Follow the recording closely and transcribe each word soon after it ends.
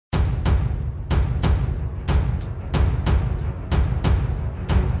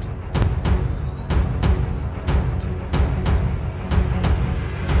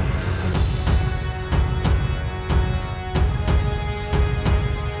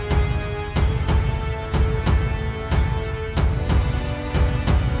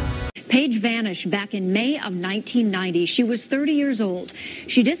Paige vanished back in May of 1990. She was 30 years old.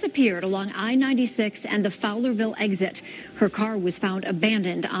 She disappeared along I-96 and the Fowlerville exit. Her car was found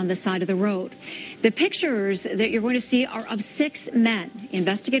abandoned on the side of the road. The pictures that you're going to see are of 6 men.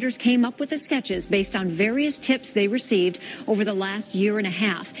 Investigators came up with the sketches based on various tips they received over the last year and a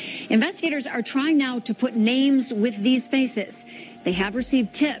half. Investigators are trying now to put names with these faces. They have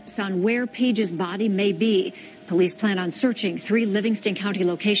received tips on where Paige's body may be. Police plan on searching 3 Livingston County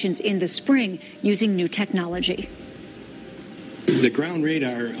locations in the spring using new technology. The ground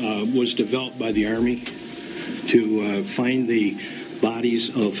radar was developed by the Army to find the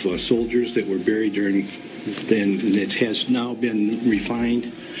bodies of soldiers that were buried during, and it has now been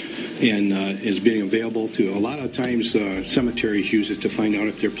refined and is being available to, a lot of times cemeteries use it to find out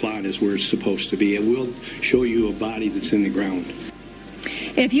if their plot is where it's supposed to be. It will show you a body that's in the ground.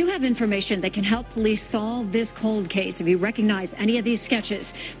 If you have information that can help police solve this cold case, if you recognize any of these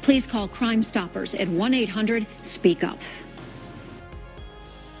sketches, please call Crime Stoppers at 1-800-SPEAK-UP.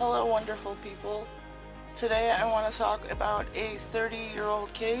 Hello, wonderful people. Today I want to talk about a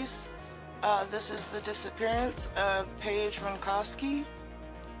 30-year-old case. This is the disappearance of Paige Renkoski.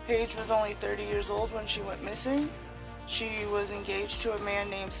 Paige was only 30 years old when she went missing. She was engaged to a man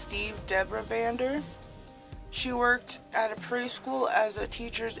named Steve Debrabander. She worked at a preschool as a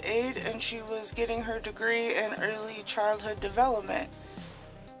teacher's aide, and she was getting her degree in early childhood development.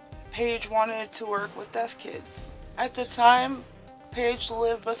 Paige wanted to work with deaf kids. At the time, Paige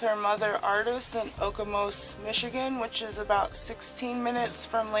lived with her mother, Artis, in Okemos, Michigan, which is about 16 minutes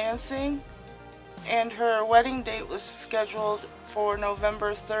from Lansing, and her wedding date was scheduled for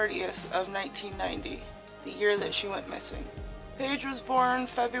November 30th of 1990, the year that she went missing. Paige was born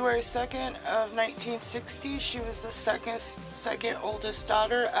February 2nd of 1960. She was the second oldest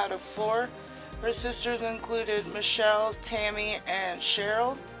daughter out of 4. Her sisters included Michelle, Tammy, and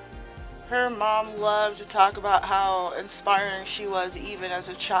Cheryl. Her mom loved to talk about how inspiring she was even as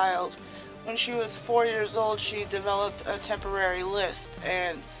a child. When she was 4 years old, she developed a temporary lisp,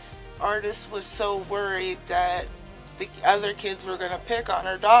 and Artis was so worried that the other kids were going to pick on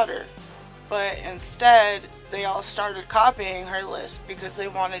her daughter. But instead, they all started copying her lisp because they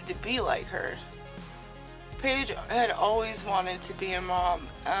wanted to be like her. Paige had always wanted to be a mom.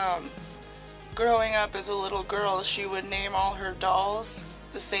 Growing up as a little girl, she would name all her dolls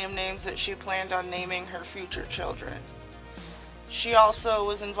the same names that she planned on naming her future children. She also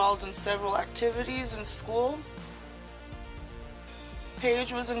was involved in several activities in school.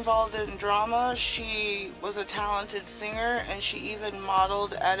 Paige was involved in drama. She was a talented singer, and she even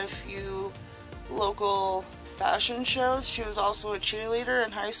modeled at a few local fashion shows. She was also a cheerleader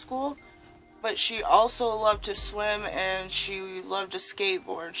in high school, but she also loved to swim and she loved to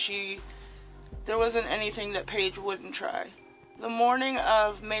skateboard. There wasn't anything that Paige wouldn't try. The morning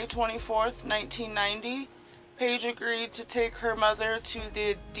of May 24th, 1990, Paige agreed to take her mother to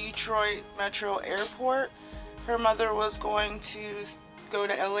the Detroit Metro Airport. Her mother was going to go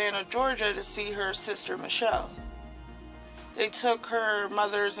to Atlanta, Georgia to see her sister Michelle. They took her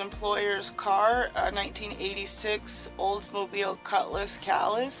mother's employer's car, a 1986 Oldsmobile Cutlass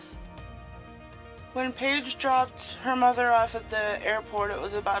Callus. When Paige dropped her mother off at the airport, it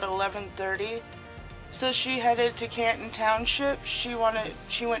was about 11:30. So she headed to Canton Township. She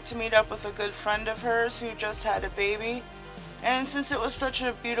went to meet up with a good friend of hers who just had a baby. And since it was such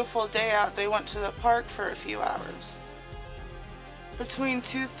a beautiful day out, they went to the park for a few hours. Between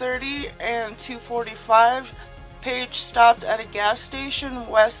 2:30 and 2:45, Paige stopped at a gas station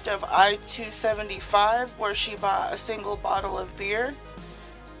west of I-275 where she bought a single bottle of beer.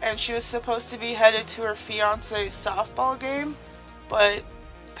 And she was supposed to be headed to her fiance's softball game, but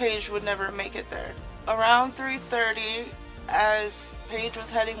Paige would never make it there. Around 3:30, as Paige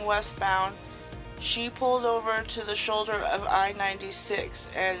was heading westbound, she pulled over to the shoulder of I-96,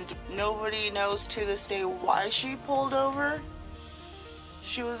 and nobody knows to this day why she pulled over.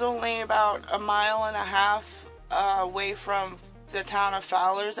 She was only about a mile and a half away from the town of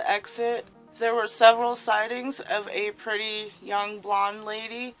Fowler's exit. There were several sightings of a pretty young blonde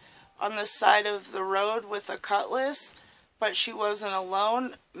lady on the side of the road with a cutlass, but she wasn't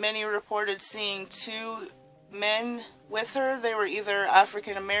alone. Many reported seeing 2 men with her. They were either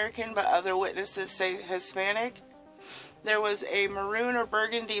African American, but other witnesses say Hispanic. There was a maroon or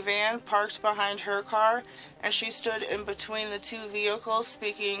burgundy van parked behind her car, and she stood in between the 2 vehicles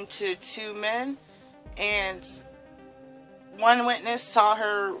speaking to 2 men, and one witness saw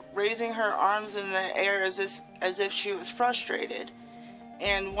her raising her arms in the air as if she was frustrated,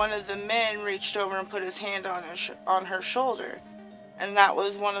 and one of the men reached over and put his hand on her shoulder, and that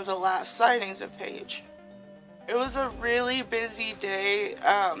was one of the last sightings of Paige. It was a really busy day.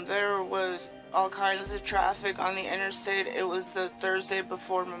 There was all kinds of traffic on the interstate. It was the Thursday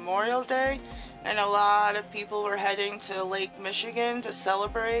before Memorial Day, and a lot of people were heading to Lake Michigan to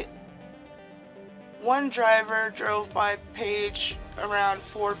celebrate. One driver drove by Paige around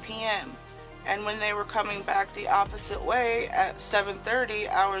 4 p.m. and when they were coming back the opposite way at 7:30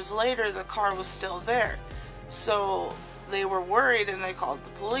 hours later, the car was still there. So they were worried and they called the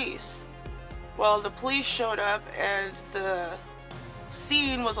police. Well, the police showed up and the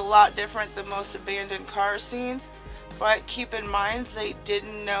scene was a lot different than most abandoned car scenes, but keep in mind they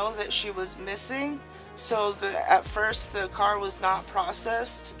didn't know that she was missing, so at first the car was not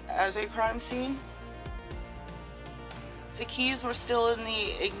processed as a crime scene. The keys were still in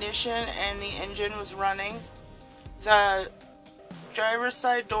the ignition and the engine was running. The driver's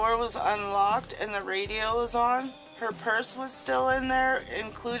side door was unlocked and the radio was on. Her purse was still in there,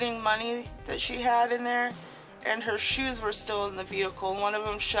 including money that she had in there, and her shoes were still in the vehicle, one of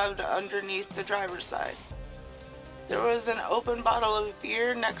them shoved underneath the driver's side. There was an open bottle of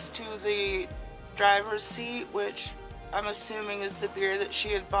beer next to the driver's seat, which I'm assuming is the beer that she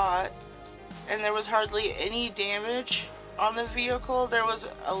had bought, and there was hardly any damage on the vehicle. There was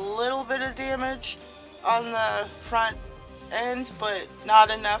a little bit of damage on the front end, but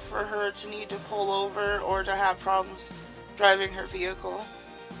not enough for her to need to pull over or to have problems driving her vehicle.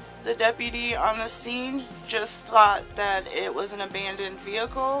 The deputy on the scene just thought that it was an abandoned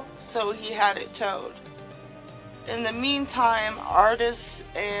vehicle, so he had it towed. In the meantime, Artis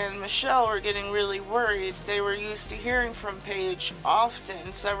and Michelle were getting really worried. They were used to hearing from Paige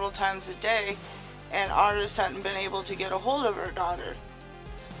often, several times a day, and Artis hadn't been able to get a hold of her daughter.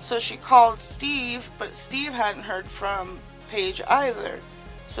 So she called Steve, but Steve hadn't heard from Paige either.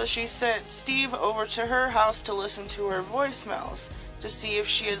 So she sent Steve over to her house to listen to her voicemails to see if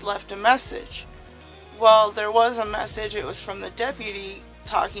she had left a message. Well, there was a message. It was from the deputy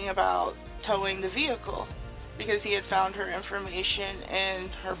talking about towing the vehicle because he had found her information in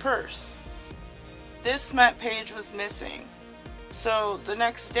her purse. This meant Paige was missing. So the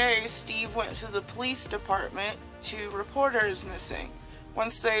next day, Steve went to the police department to report her as missing.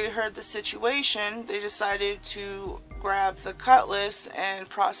 Once they heard the situation, they decided to grab the cutlass and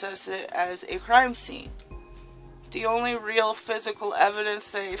process it as a crime scene. The only real physical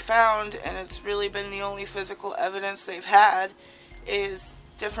evidence they found, and it's really been the only physical evidence they've had, is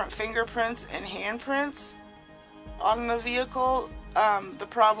different fingerprints and handprints on the vehicle. The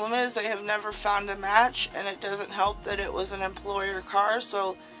problem is they have never found a match, and it doesn't help that it was an employer car,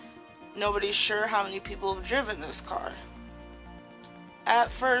 so nobody's sure how many people have driven this car.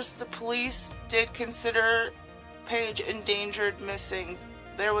 At first, the police did consider Paige endangered missing.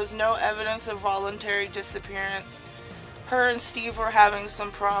 There was no evidence of voluntary disappearance. Her and Steve were having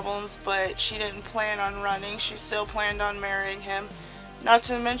some problems, but she didn't plan on running. She still planned on marrying him. Not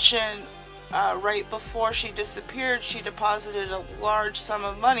to mention, right before she disappeared, she deposited a large sum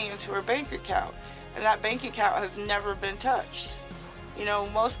of money into her bank account, and that bank account has never been touched. You know,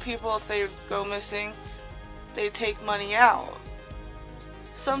 most people, if they go missing, they take money out.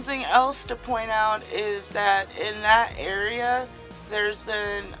 Something else to point out is that in that area, there's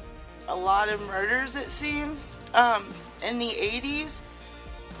been a lot of murders, it seems. In the 80s,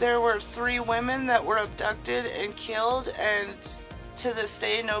 there were 3 women that were abducted and killed, and to this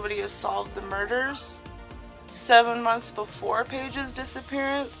day, nobody has solved the murders. 7 months before Paige's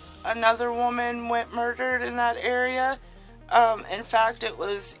disappearance, another woman went murdered in that area. In fact, it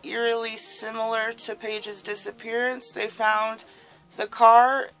was eerily similar to Paige's disappearance. They found the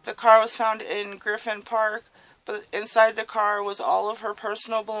car was found in Griffin Park, but inside the car was all of her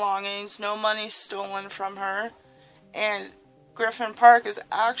personal belongings, no money stolen from her. And Griffin Park is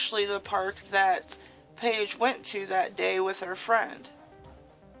actually the park that Paige went to that day with her friend.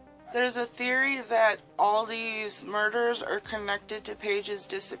 There's a theory that all these murders are connected to Paige's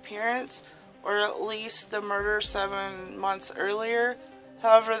disappearance, or at least the murder 7 months earlier.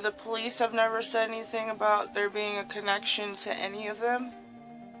 However, the police have never said anything about there being a connection to any of them.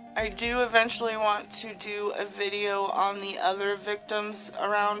 I do eventually want to do a video on the other victims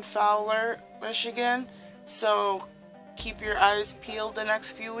around Fowler, Michigan, so keep your eyes peeled the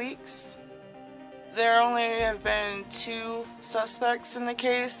next few weeks. There only have been 2 suspects in the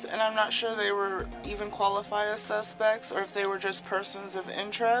case, and I'm not sure they were even qualified as suspects or if they were just persons of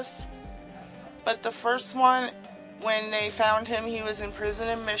interest. But the first one, when they found him, he was in prison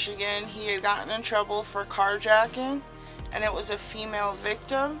in Michigan. He had gotten in trouble for carjacking, and it was a female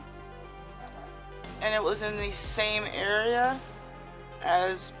victim, and it was in the same area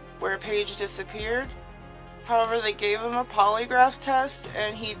as where Paige disappeared. However, they gave him a polygraph test,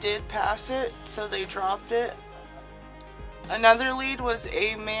 and he did pass it, so they dropped it. Another lead was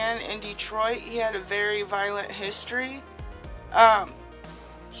a man in Detroit. He had a very violent history.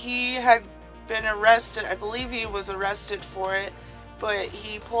 He had been arrested. I believe he was arrested for it, but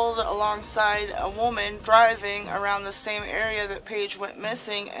he pulled alongside a woman driving around the same area that Paige went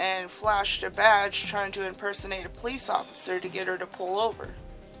missing and flashed a badge trying to impersonate a police officer to get her to pull over.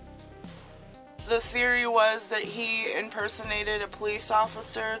 The theory was that he impersonated a police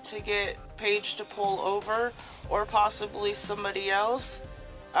officer to get Paige to pull over, or possibly somebody else.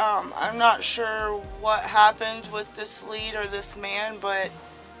 I'm not sure what happened with this lead or this man, but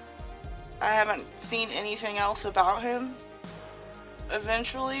I haven't seen anything else about him.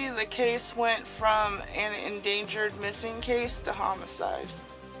 Eventually, the case went from an endangered missing case to homicide.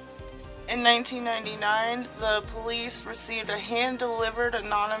 In 1999, the police received a hand-delivered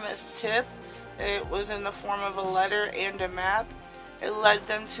anonymous tip. It was in the form of a letter and a map. It led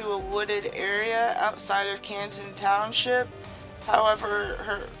them to a wooded area outside of Canton Township.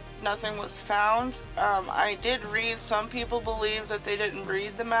 However, nothing was found. I did read, some people believe that they didn't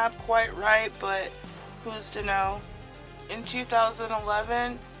read the map quite right, but who's to know? In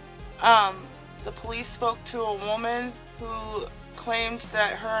 2011, the police spoke to a woman who claimed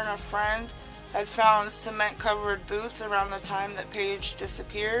that her and a friend had found cement-covered boots around the time that Paige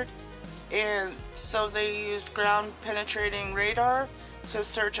disappeared. And so they used ground-penetrating radar to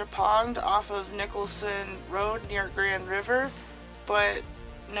search a pond off of Nicholson Road near Grand River, but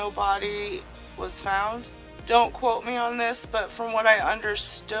no body was found. Don't quote me on this, but from what I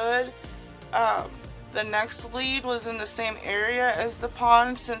understood, the next lead was in the same area as the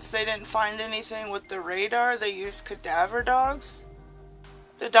pond. Since they didn't find anything with the radar, they used cadaver dogs.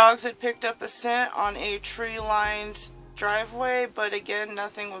 The dogs had picked up a scent on a tree-lined driveway, but again,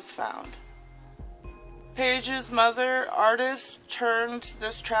 nothing was found. Paige's mother, artist, turned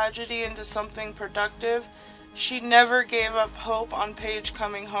this tragedy into something productive. She never gave up hope on Paige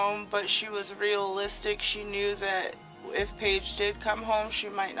coming home, but she was realistic. She knew that if Paige did come home, she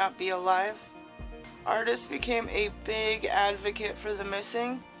might not be alive. Artist became a big advocate for the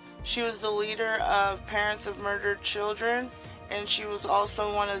missing. She was the leader of Parents of Murdered Children, and she was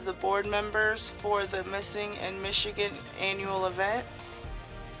also one of the board members for the Missing in Michigan annual event.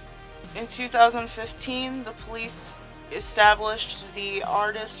 In 2015, the police established the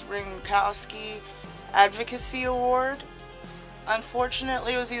Paige Renkoski Advocacy Award.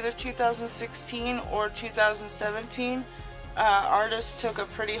 Unfortunately, it was either 2016 or 2017. Artist took a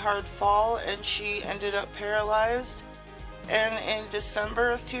pretty hard fall and she ended up paralyzed. And in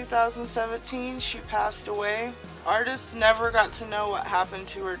December of 2017, she passed away. Artist never got to know what happened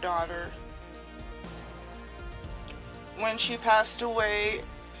to her daughter. When she passed away,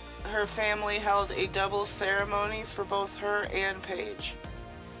 her family held a double ceremony for both her and Paige.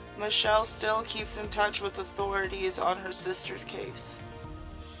 Michelle still keeps in touch with authorities on her sister's case.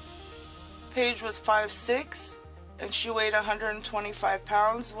 Paige was 5'6", and she weighed 125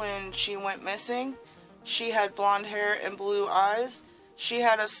 pounds when she went missing. She had blonde hair and blue eyes. She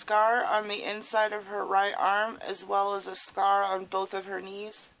had a scar on the inside of her right arm, as well as a scar on both of her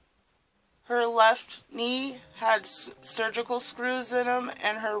knees. Her left knee had surgical screws in them,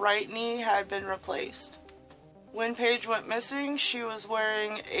 and her right knee had been replaced. When Paige went missing, she was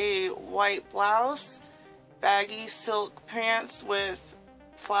wearing a white blouse, baggy silk pants with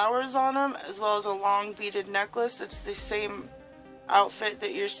flowers on them, as well as a long beaded necklace. It's the same outfit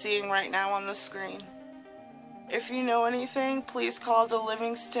that you're seeing right now on the screen. If you know anything, please call the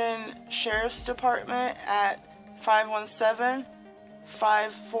Livingston Sheriff's Department at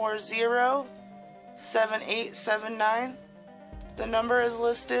 517-540-7879. The number is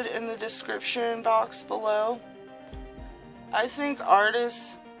listed in the description box below. I think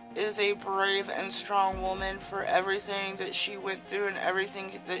Artist is a brave and strong woman for everything that she went through and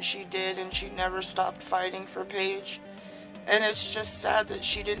everything that she did, and she never stopped fighting for Paige. And it's just sad that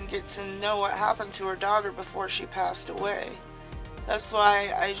she didn't get to know what happened to her daughter before she passed away. That's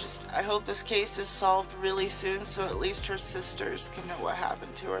why I hope this case is solved really soon, so at least her sisters can know what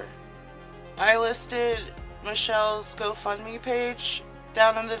happened to her. I listed Michelle's GoFundMe page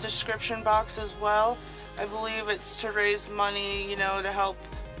down in the description box as well. I believe it's to raise money, to help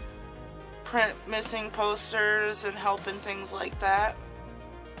print missing posters and help in things like that.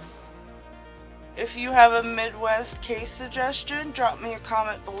 If you have a Midwest case suggestion, drop me a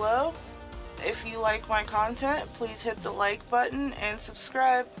comment below. If you like my content, please hit the like button and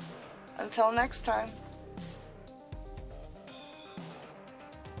subscribe. Until next time.